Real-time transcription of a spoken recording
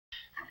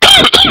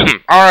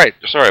Alright,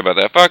 sorry about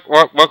that.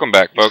 Welcome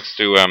back, folks,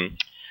 to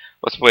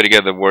Let's Play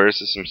Together Warriors.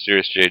 This is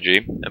Mysterious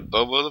JG. And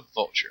Bobo the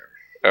Vulture.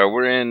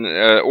 We're in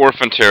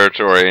orphan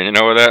territory, and you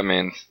know what that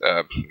means?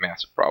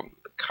 Massive problem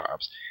with the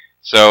cops.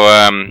 So,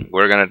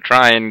 we're gonna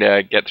try and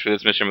get through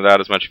this mission without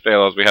as much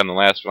fail as we had in the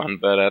last one,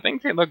 but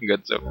things ain't looking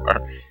good so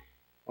far.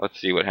 Let's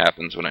see what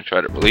happens when I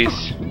try to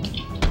release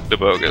the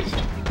bogus.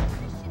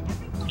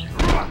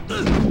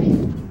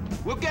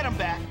 We'll get him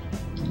back.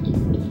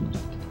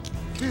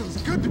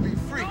 Feels good to be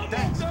free.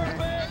 Thanks,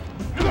 man.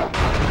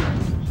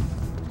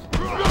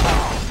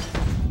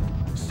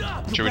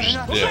 Stop! Should we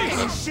just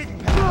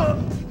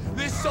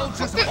This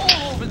soldier's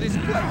all over this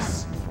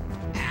place.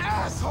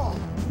 Asshole!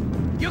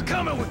 You're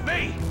coming with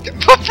me.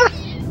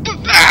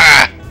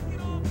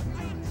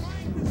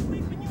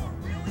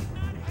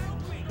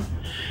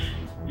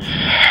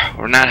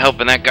 We're not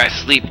helping that guy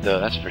sleep, though.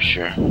 That's for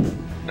sure.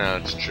 No,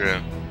 it's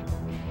true.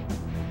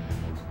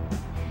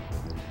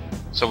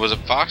 So was it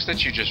Fox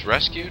that you just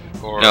rescued,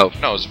 or no?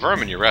 No, it's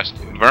Vermin you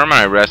rescued. Vermin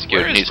I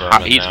rescued, and he's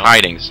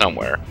hiding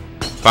somewhere.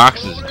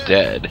 Fox is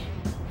dead.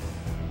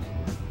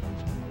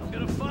 I'm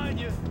gonna find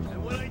you,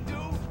 and when I do,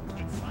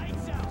 it's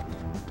lights out.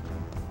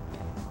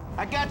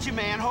 I got you,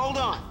 man. Hold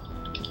on.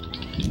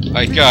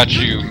 I got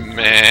you,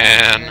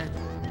 man.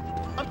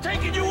 I'm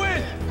taking you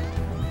in.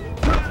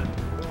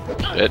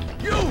 Shit.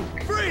 You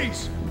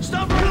freeze!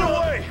 Stop running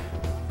away!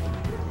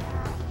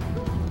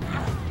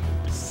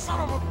 Son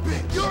of a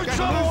bitch! You're in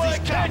trouble when I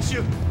catch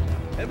you!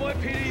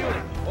 NYPD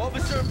unit,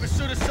 officer in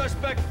pursuit of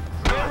suspect,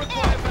 may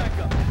require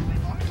backup.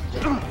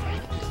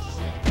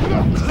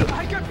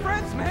 I got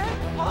friends,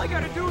 man! All I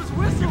gotta do is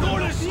whistle. You're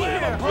going to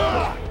slam him,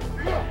 bro!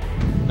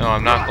 No,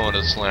 I'm not going to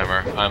the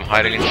slammer. I'm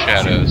hiding in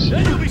shadows.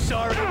 Then you'll be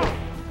sorry.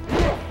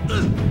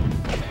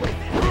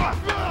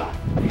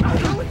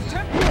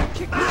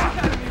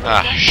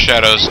 Ah,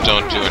 shadows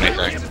don't do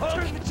anything.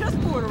 Turn the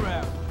chessboard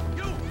around.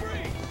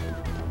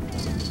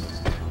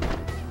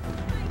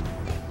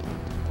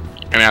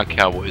 And now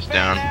Cowboy's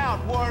down.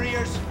 Out,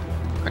 warriors.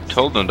 I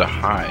told them to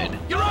hide.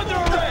 You're under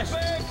arrest.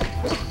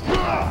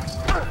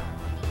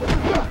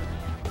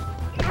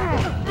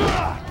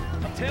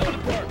 Tail in the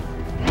park.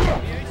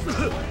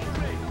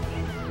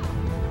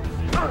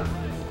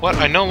 What?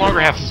 I no longer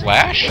have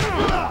flash?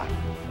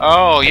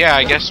 Oh yeah,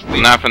 I guess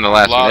we Not from the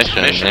last lost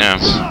mission.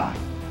 missions. Yeah.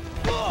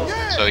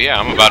 So yeah,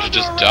 I'm about to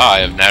just die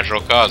of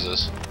natural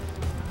causes.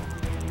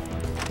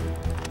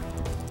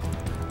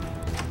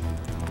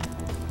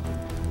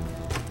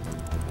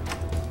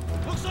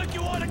 Looks like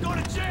you want to go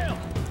to jail.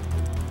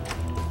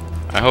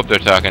 I hope they're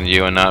talking to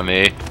you and not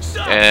me.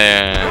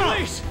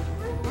 Release.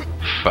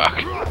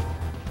 Fuck.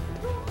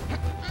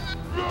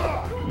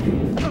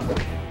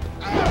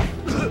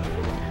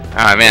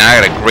 Ah man, I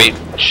got a great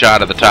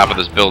shot at the top of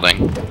this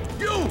building.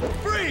 You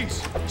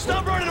freeze!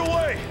 Stop running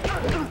away!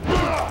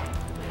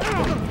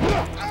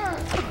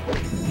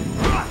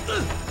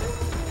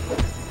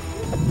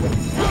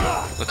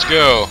 Let's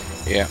go.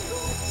 Yeah.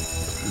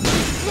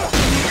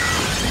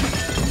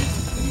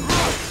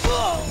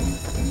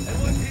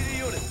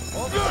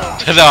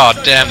 Oh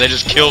damn, they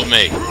just killed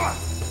me.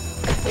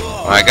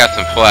 Well, I got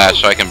some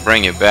flash, so I can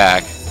bring you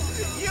back.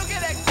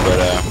 But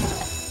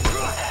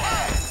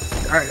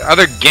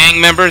other gang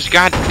members,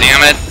 god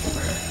damn it!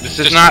 This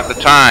is not the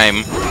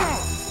time.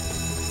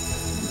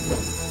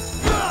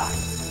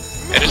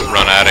 I just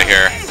run out of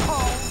here.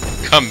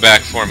 Come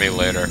back for me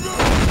later.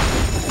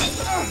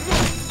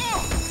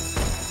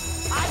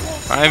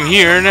 I'm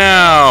here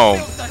now.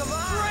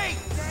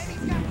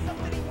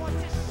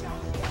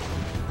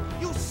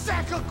 You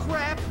sack of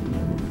crap!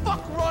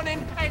 Fuck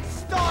running and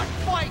start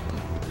fighting!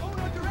 Don't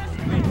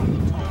underestimate me!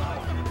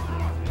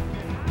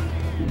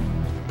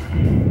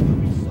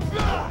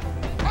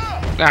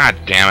 God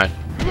damn it.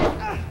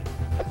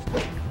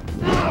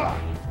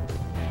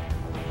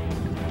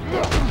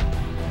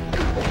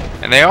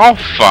 And they all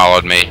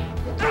followed me.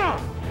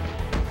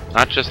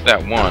 Not just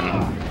that one.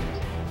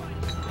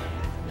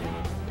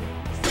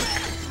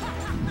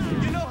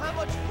 You know how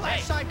much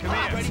flash I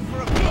got? Ready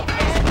for a beat?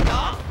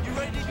 You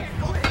ready to get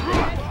fucked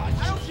up?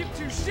 I don't give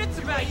two shits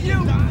about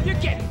you! You're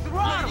getting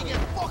throttled! You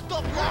get fucked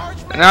up large?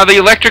 Now the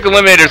electric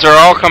eliminators are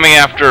all coming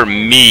after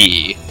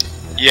me.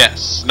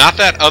 Yes, not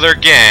that other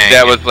gang.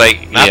 That was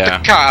like, not yeah.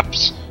 the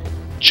cops.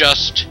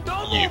 Just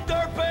Don't you. move,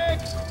 dirtbag!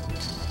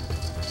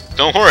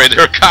 Don't worry,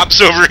 there are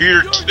cops over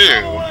here You're in trouble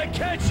too. when I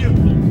catch you!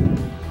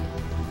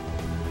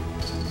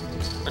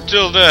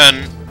 Until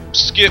then,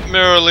 skip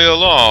merrily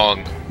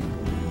along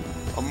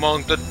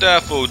among the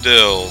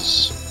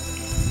daffodils.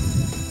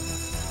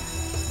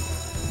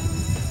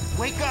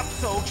 Wake up,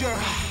 soldier!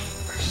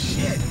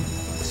 Shit!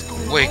 What's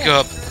going on? Wake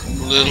up,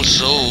 little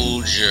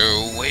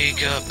soldier,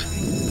 wake up.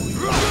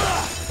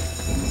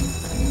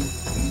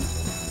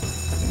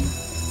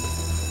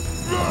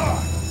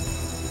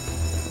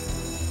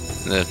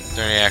 Is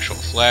there any actual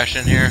flash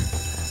in here?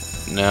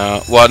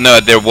 No. Well, no,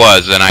 there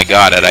was, and I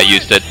got it. I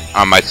used it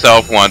on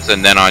myself once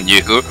and then on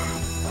you.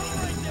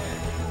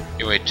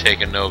 You ain't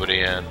taking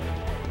nobody in.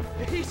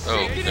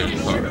 Oh, there's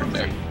a car right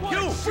there.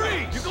 You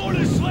freeze! You're going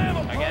to slam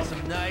him! That's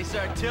some nice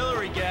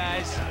artillery,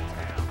 guys.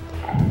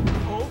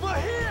 Over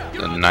here.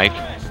 The knife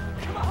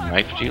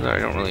dealer? I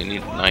don't really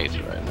need knives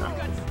right now.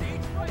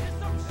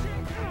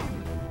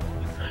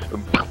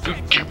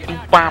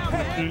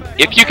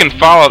 If you can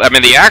follow, I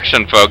mean the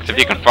action, folks, if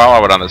you can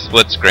follow it on the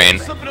split screen,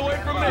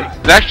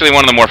 it's actually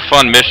one of the more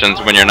fun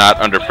missions when you're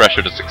not under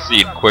pressure to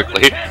succeed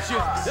quickly.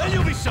 Then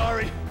you'll be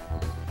sorry.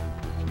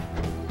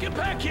 Get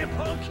back here,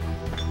 punk.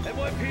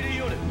 NYPD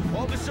unit.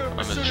 Officer,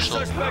 pursuit of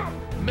suspect.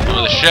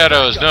 Over the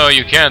shadows. No,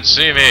 you can't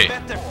see me.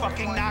 Bet they're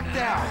fucking knocked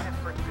out.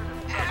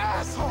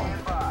 Asshole.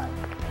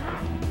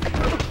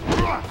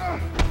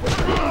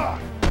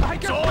 I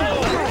got all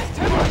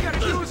you gotta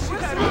do is shoot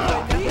that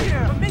over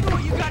here. But maybe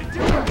what you gotta do.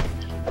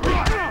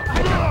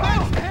 I got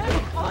fence,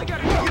 man. All I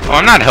gotta do. Oh,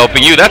 I'm not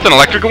helping you. That's an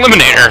electric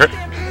eliminator.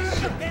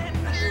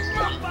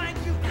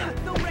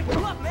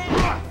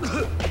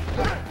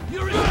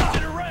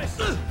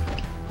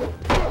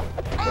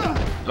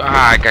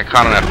 Ah, I got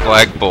caught on that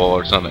flagpole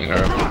or something, or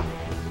a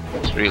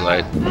street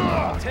light.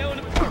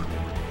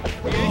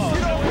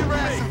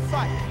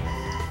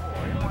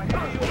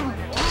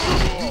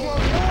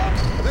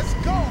 Let's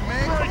go,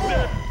 man. Come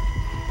on.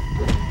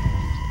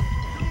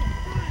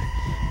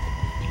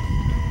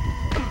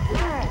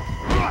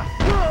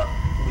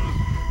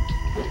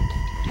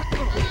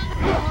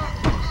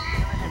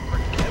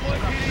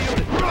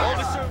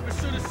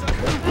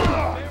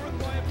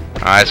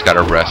 I just got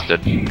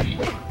arrested.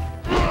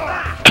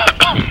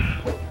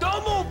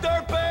 Don't move,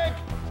 dirtbag.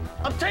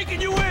 I'm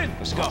taking you in.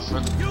 Let's go.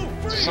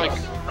 It's like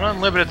an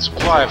unlimited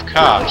supply of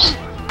cops.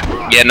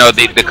 Yeah, no,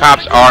 the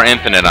cops are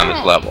infinite on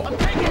this level.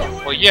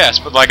 Well, yes,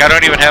 but like I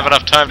don't even have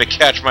enough time to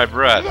catch my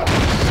breath.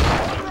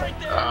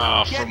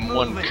 Oh, from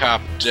one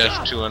cop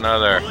death to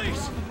another.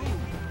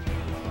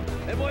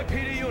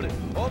 NYPD unit.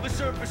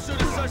 Officer in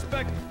pursuit of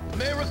suspect.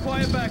 May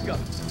require backup.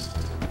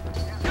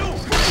 You!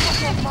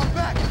 Off my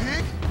back,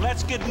 pig!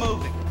 Let's get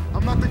moving.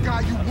 I'm not the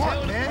guy you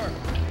want, man.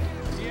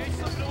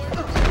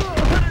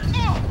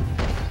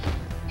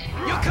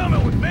 You're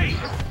coming with me!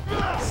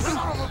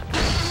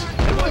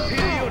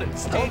 NYPD unit.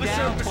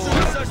 Officer in pursuit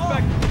of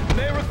suspect.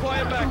 May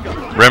require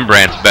backup.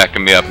 Rembrandt's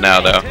backing me up now,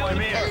 though.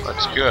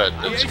 That's good.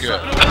 That's good.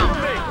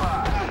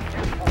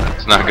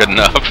 It's not good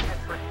enough.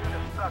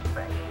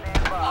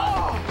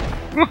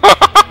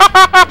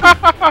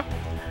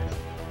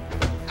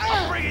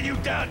 I'm bringing you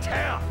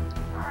downtown.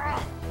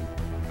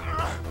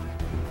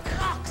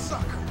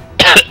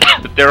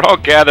 They're all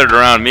gathered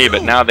around me,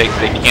 but now they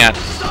can't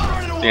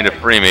seem to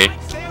free me.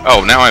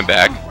 Oh, now I'm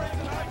back.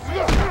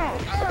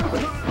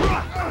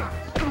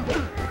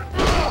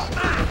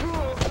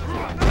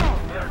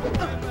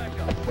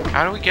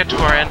 How do we get to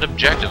our end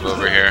objective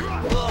over here?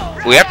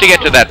 We have to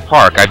get to that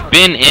park. I've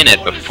been in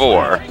it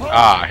before.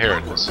 Ah, here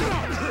it is.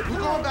 We're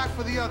going back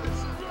for the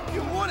others.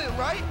 You want it,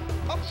 right?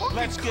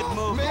 Let's get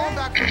moving. We're going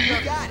back for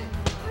the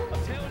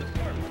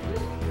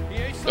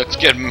others. Let's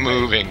get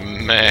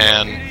moving,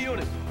 man.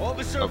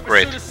 Oh,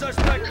 great.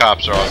 The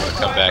cops are all going to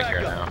come back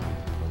here now.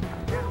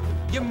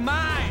 You're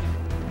mine.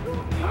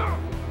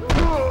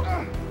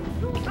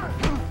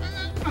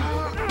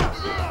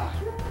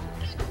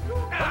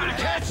 I'm gonna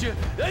catch you,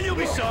 then you'll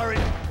be sorry.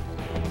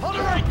 Hold it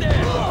right there.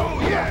 Oh,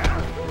 yeah.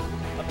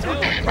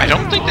 I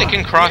don't think they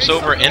can cross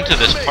over into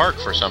this park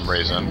for some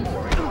reason.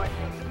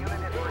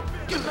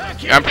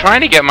 I'm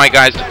trying to get my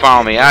guys to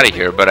follow me out of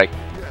here, but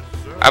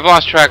I've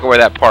lost track of where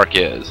that park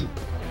is.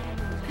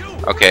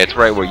 Okay, it's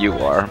right where you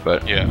are,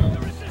 but Yeah.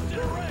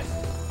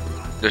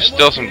 there's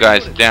still some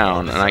guys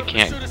down, and I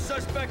can't.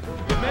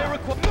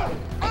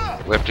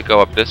 We have to go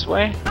up this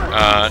way?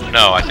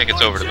 No, I think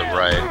it's over to the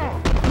right.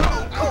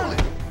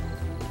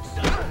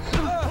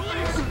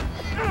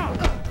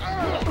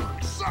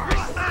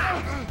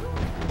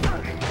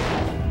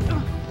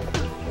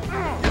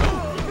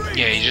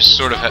 Yeah, you just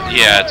sort of have,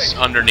 yeah, it's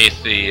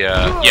underneath the,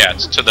 yeah,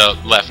 it's to the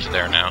left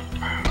there now,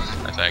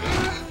 I think.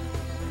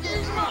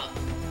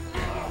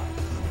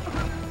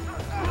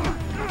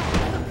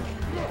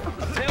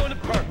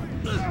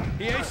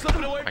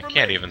 I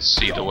can't even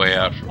see the way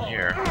out from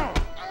here.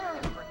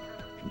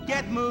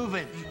 Get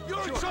moving.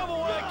 You're in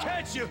trouble when I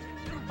catch you.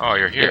 Oh,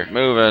 you're here. Get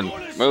moving.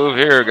 Move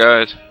here,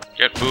 guys.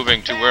 Get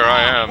moving to where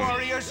I am.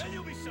 Warriors.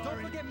 Don't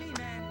forget me,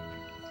 man.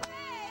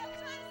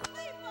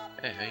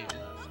 Hey, hey.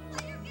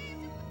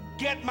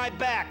 Get my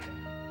back.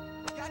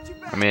 Got your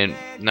back, I mean, man.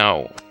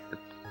 no.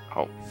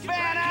 Oh,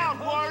 Fan out,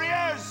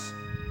 warriors.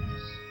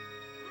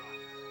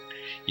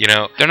 You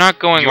know, they're not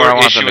going where I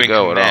want them to issuing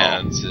go at all.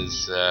 commands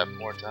is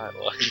more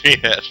dialogue.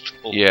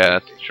 Yeah,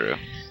 that's true.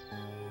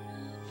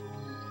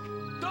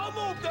 Don't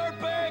move,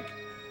 dirtbag.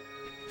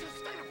 Just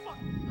stay the fuck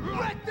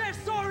right there,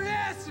 sorry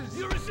asses.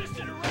 You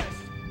resisted arrest.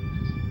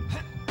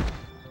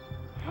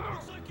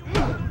 Looks like you want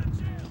to go to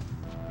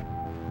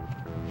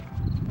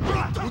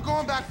jail. We're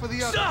going back for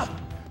the others. Stop!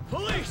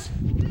 Police!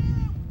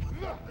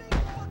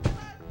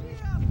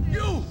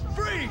 You!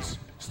 Freeze!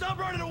 Stop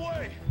running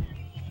away!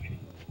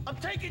 I'm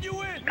taking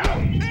you in!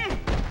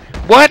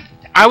 What?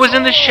 I was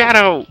in the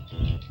shadow.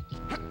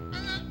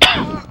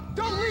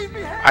 Don't leave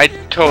me I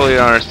totally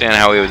don't understand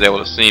how he was able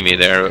to see me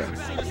there.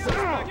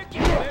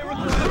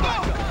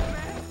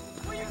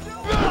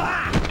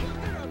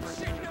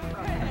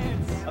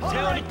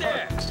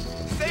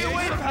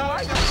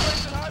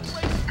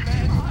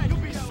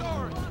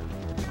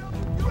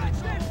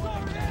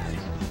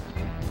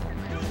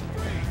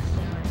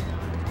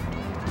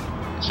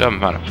 Still haven't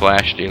found a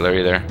flash dealer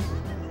either.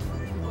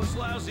 Those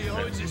lousy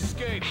hoods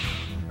escaped.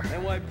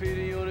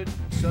 NYPD unit,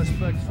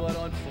 suspect fled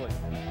on foot.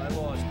 I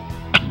lost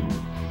him.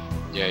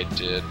 Yeah, he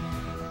did.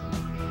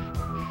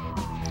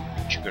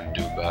 What you gonna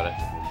do about it?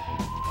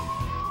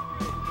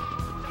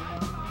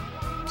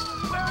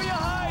 Where are you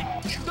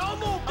hiding? Don't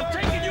move! I'm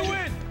taking you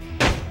in!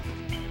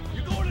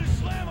 You're going to the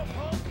slammer,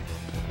 punk!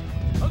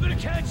 I'm gonna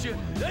catch you,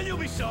 then you'll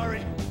be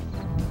sorry.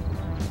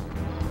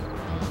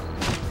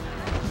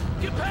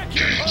 Get back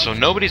here, punk! So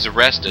nobody's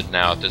arrested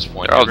now at this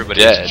point. They're all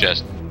Everybody's dead.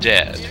 just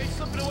dead. You ain't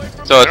slipping away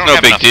from So me. it's I don't no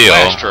have big enough deal.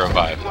 flash to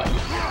revive them.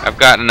 I've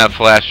got enough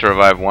flash to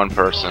revive one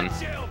person.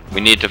 We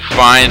need to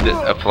find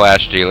a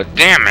flash dealer.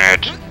 Damn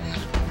it!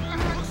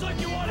 Looks like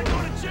you want to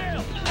go to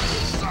jail.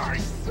 Sorry.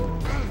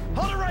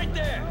 Hold it right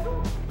there.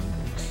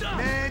 Stop.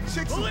 Man,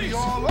 chicks will Police. be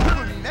all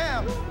over me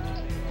now.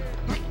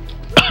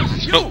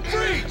 No,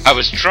 I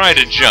was trying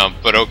to jump,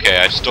 but okay,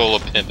 I stole a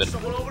pimpin'.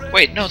 Someone over there?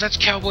 Wait, no, that's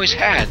Cowboy's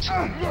hat.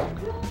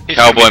 He's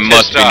Cowboy gonna be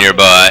must pissed be off.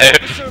 nearby.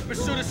 Sir,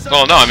 pursue the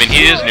Well, no, I mean,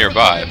 he is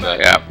nearby, but...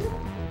 Yeah.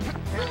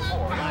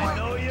 I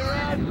know you're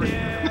out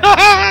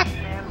there.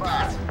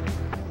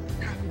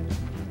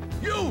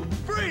 You,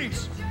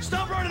 freeze!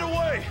 Stop running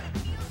away.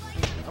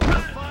 I'm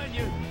gonna find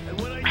you,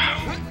 and when I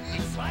do,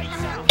 it's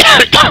lights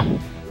out.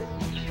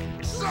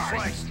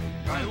 Christ,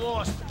 I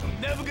lost.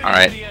 Never gonna All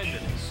right. get the end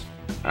of this.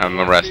 I'm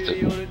arrested.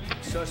 Unit,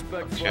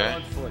 suspect fled Okay.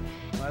 on foot.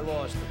 I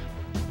lost him.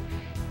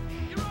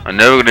 I'm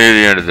never gonna do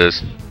the end of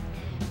this.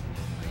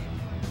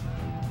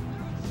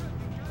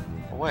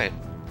 Oh, wait,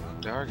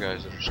 there are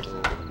guys that are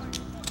still...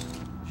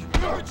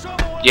 You're in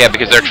trouble. Yeah,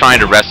 because they're trying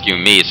to rescue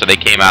me, so they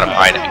came out of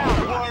hiding.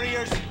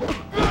 Warriors.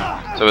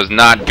 So it's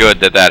not good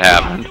that that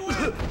happened. Hold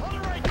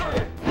it right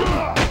there.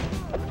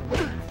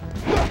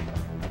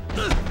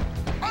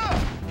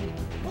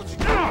 What you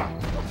got?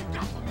 What you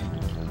got for me?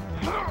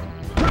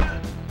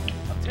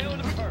 I'm tailing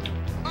the perp.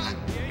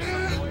 He ain't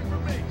running away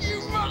from me.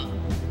 You're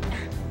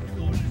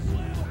going to the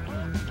slammer.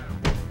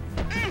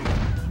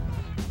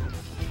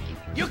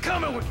 You're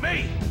coming with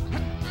me.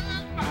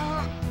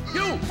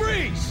 You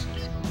freeze.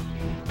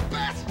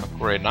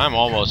 Great, and I'm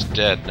almost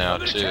dead now,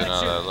 too,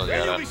 now that I look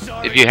at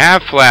it. If you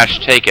have flash,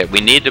 take it. We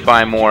need to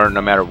buy more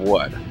no matter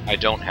what. I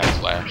don't have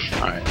flash.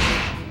 Alright.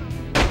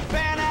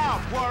 Fan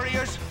out,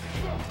 warriors.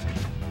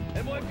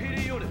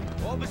 NYPD unit,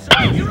 officer,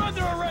 you're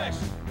under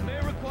arrest. May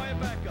require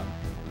backup.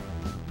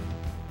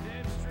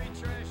 Damn street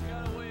trash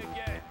got away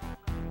again.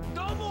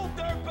 Don't move,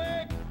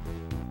 dirtbag.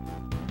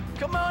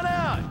 Come on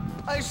out.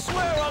 I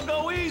swear I'll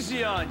go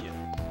easy on you.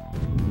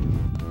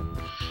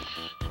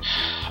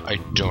 I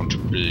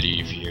don't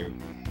believe you.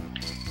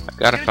 I've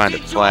got to Gonna find a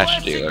teach you flash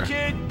lesson, dealer.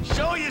 Kid.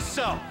 Show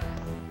yourself.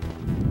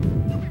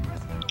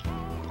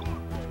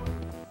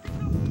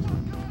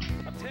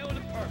 I'm tailing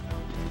the perp.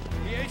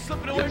 He ain't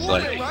slipping away Looks from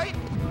like- me. Right?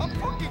 I'm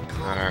fucking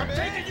cold, Alright. man.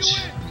 Taking you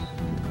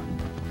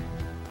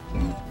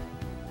in.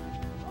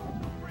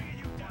 Bringing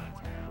you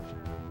downtown.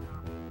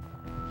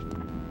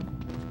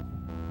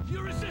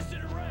 You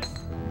resisted arrest.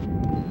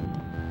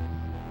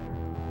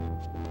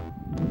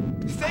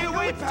 Stay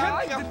away, pal.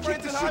 I got Tempted to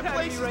friends kick in the high shit out of me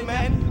places, right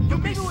man. now. You'll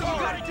be Maybe what you sorry.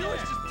 gotta do is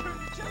just turn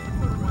the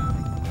chessboard around.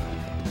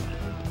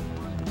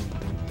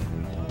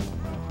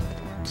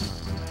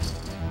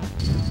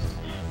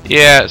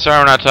 Yeah, sorry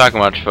we're not talking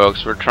much,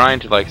 folks. We're trying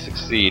to, like,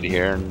 succeed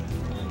here, and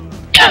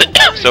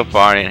so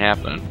far it ain't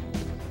happening.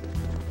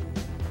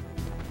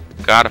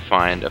 Gotta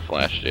find a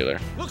flash dealer.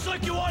 Looks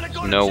like you want to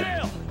go No. to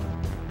jail.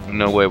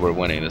 No way we're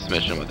winning this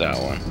mission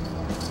without one.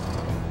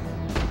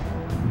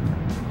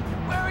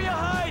 Where are you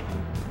hiding?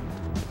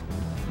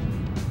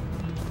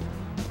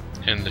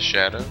 In the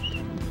shadows?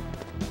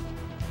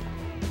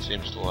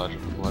 Seems the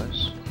logical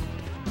place.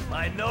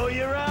 I know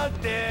you're out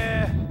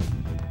there.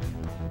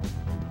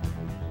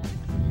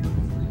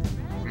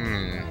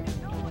 Hmm.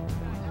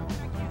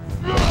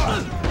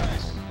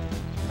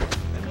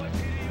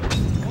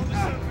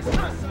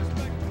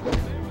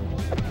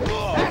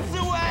 That's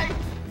the way.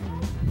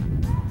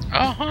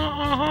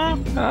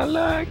 I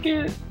like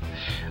it.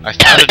 I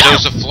found a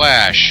dose of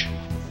flash.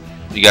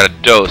 You got a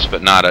dose,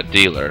 but not a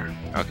dealer.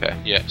 Okay.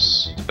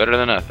 Yes. It's better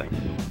than nothing.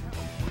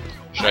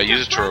 Should I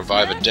use it to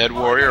revive a dead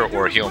warrior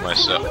or heal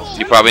myself?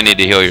 You probably need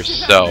to heal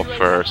yourself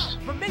first.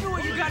 But maybe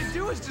what you gotta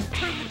do is just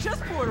turn the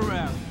chessboard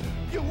around.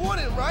 You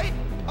want it, right?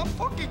 I'm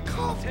fucking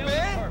cold, Tail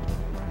man.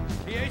 the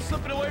perp. He ain't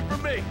slipping away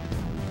from me.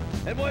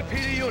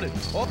 NYPD unit.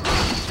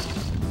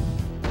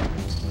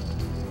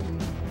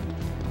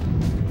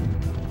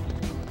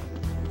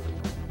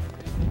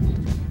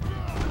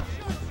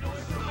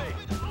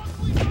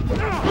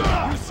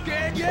 You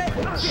scared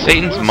yet?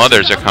 Satan's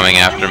mothers are coming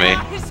after me.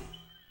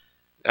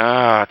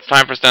 It's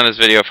time for us to end this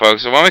video,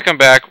 folks. So when we come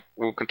back,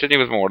 we'll continue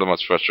with more of the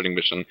most frustrating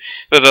mission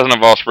that doesn't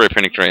involve spray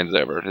painting trains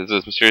ever. This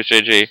is Mysterious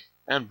JG.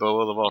 And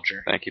Boa the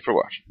Vulture. Thank you for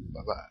watching.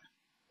 Bye-bye.